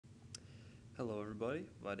Hello everybody,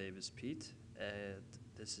 my name is Pete, and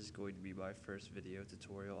this is going to be my first video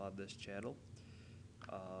tutorial on this channel.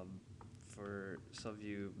 For some of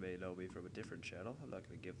you may know me from a different channel. I'm not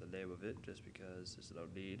going to give the name of it just because there's no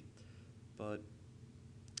need, but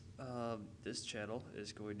this channel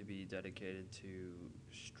is going to be dedicated to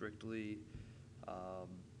strictly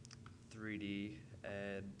 3D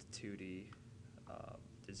and 2D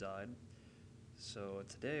design. So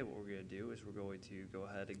today what we're going to do is we're going to go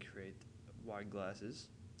ahead and create wine glasses,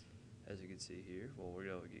 as you can see here. Well, we're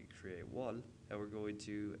going to create one, and we're going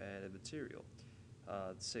to add a material,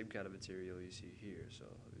 the same kind of material you see here. So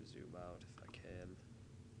let me zoom out if I can.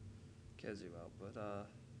 Can't zoom out, but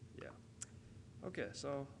yeah. Okay,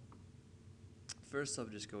 so first I'm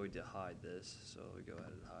just going to hide this. So we go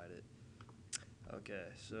ahead and hide it. Okay,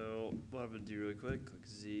 so what I'm going to do really quick, click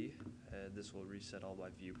Z, and this will reset all my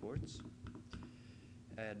viewports.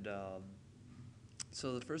 And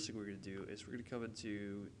so the first thing we're going to do is we're going to come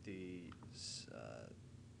into the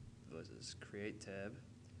what is this, Create tab,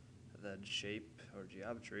 and then Shape or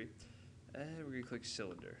Geometry, and we're going to click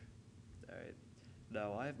Cylinder. Alright,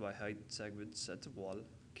 now I have my height segments set to 1,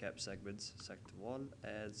 cap segments set to 1,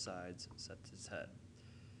 and sides set to 10.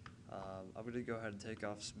 I'm going to go ahead and take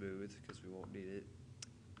off Smooth because we won't need it,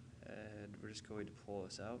 and we're just going to pull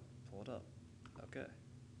this out, pull it up. Okay,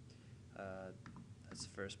 that's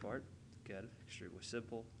the first part. Again, extremely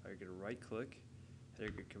simple. You're going to right click and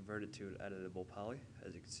you're going to convert it to an editable poly,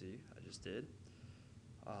 as you can see I just did.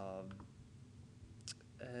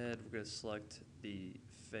 And we're going to select the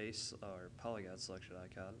face or polygon selection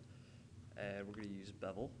icon, and we're going to use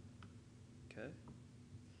bevel. Okay,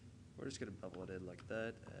 we're just going to bevel it in like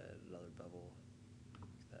that, and another bevel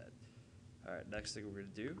like that. Alright, next thing we're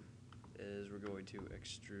going to do is we're going to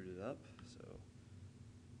extrude it up, so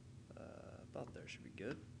about there should be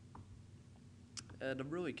good. And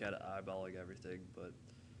I'm really kind of eyeballing everything, but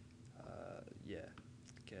yeah.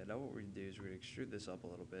 Okay, now what we're going to do is we're going to extrude this up a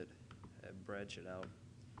little bit and branch it out.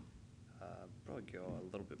 Probably go a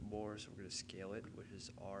little bit more, so we're going to scale it, which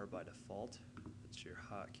is R by default. That's your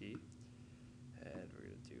hotkey. And we're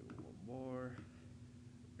going to do one more.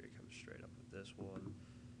 We're going to come straight up with this one.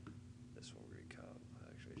 This one we're going to come,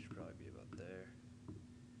 actually it should probably be about there.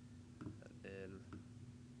 And in.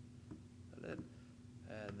 And in.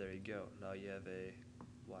 And there you go. Now you have a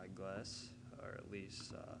wine glass, or at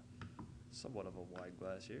least somewhat of a wine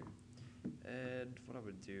glass here. And what I'm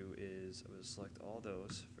going to do is I'm going to select all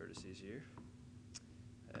those vertices here.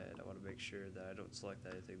 And I want to make sure that I don't select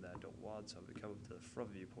anything that I don't want, so I'm going to come up to the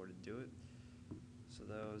front viewport and do it. So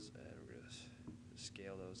those, and we're going to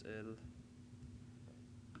scale those in.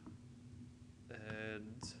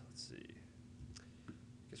 And let's see.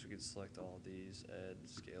 I guess we can select all of these and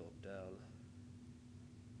scale them down.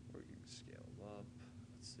 Or we can scale them up.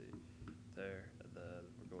 Let's see. There, and then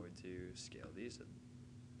we're going to scale these in.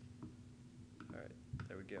 Alright,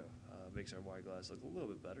 there we go. Makes our wine glass look a little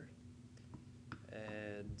bit better.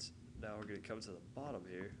 And now we're going to come to the bottom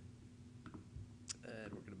here,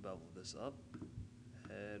 and we're going to bevel this up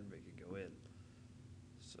and make it go in.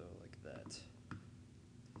 So like that.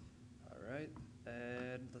 Alright,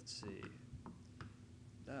 and let's see.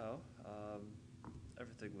 Now,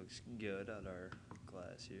 everything looks good on our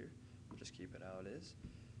glass here. We'll just keep it how it is.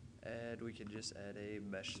 And we can just add a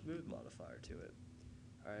mesh smooth modifier to it.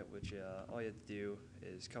 Alright, which all you have to do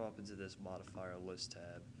is come up into this modifier list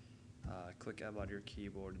tab, click M on your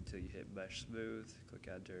keyboard until you hit mesh smooth, click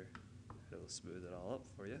enter, it'll smooth it all up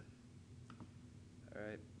for you.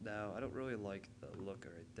 Alright, now I don't really like the look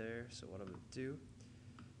right there, so what I'm going to do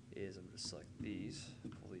is I'm going to select these,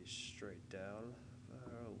 pull these straight down,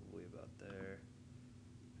 probably about there,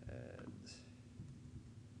 and,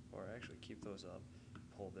 or actually keep those up,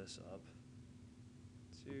 pull this up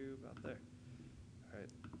to about there.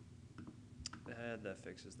 Alright, and that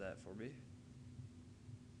fixes that for me.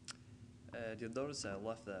 And you'll notice that I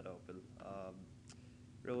left that open.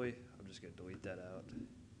 Really, I'm just gonna delete that out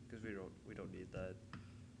because we don't need that.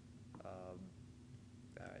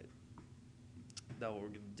 Alright. Now what we're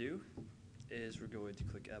gonna do is we're going to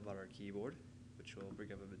click M on our keyboard, which will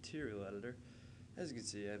bring up a material editor. As you can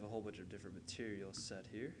see, I have a whole bunch of different materials set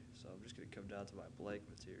here, so I'm just gonna come down to my blank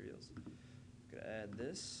materials. I'm gonna add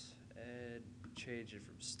this and change it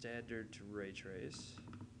from standard to ray trace.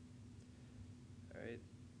 Alright,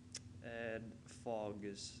 and fog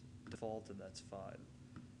is default, and that's fine.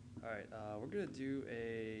 Alright, we're going to do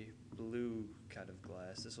a blue kind of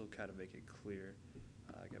glass. This will kind of make it clear.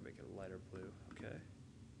 I gotta make it a lighter blue, okay.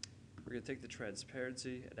 We're going to take the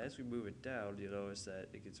transparency, and as we move it down, you'll notice that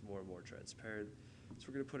it gets more and more transparent. So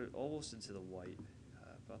we're going to put it almost into the white,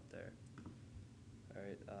 about there.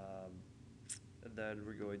 Alright, And then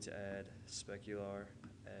we're going to add specular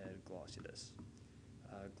and glossiness.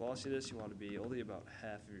 Glossiness, you want to be only about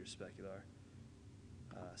half of your specular,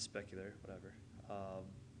 whatever.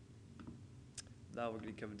 Now we're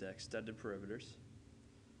going to come into extended parameters,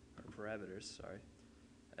 sorry.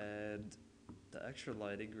 And the extra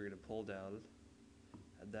lighting we're going to pull down,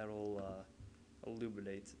 and that'll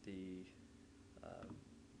illuminate the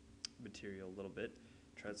material a little bit.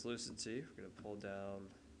 Translucency, we're going to pull down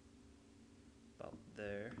about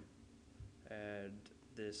there. And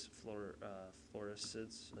this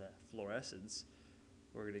fluorescence,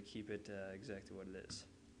 we're going to keep it exactly what it is.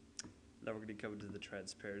 Now we're going to come into the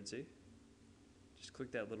transparency. Just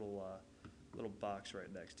click that little box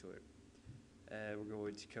right next to it. And we're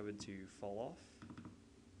going to come into fall off.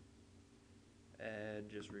 And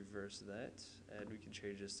just reverse that. And we can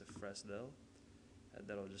change this to Fresnel. And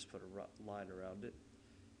then I'll just put a line around it.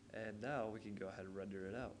 And now we can go ahead and render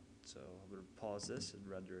it out. So I'm going to pause this and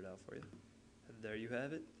render it out for you. And there you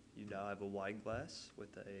have it. You now have a wine glass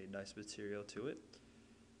with a nice material to it.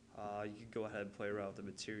 You can go ahead and play around with the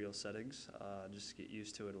material settings, just get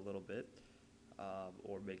used to it a little bit,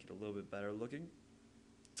 or make it a little bit better looking.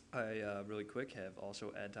 I, really quick, have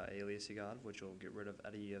also anti-aliasing on, which will get rid of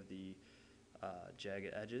any of the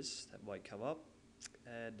jagged edges that might come up.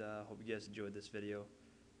 And hope you guys enjoyed this video.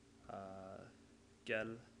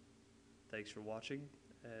 Again, thanks for watching,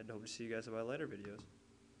 and hope to see you guys in my later videos.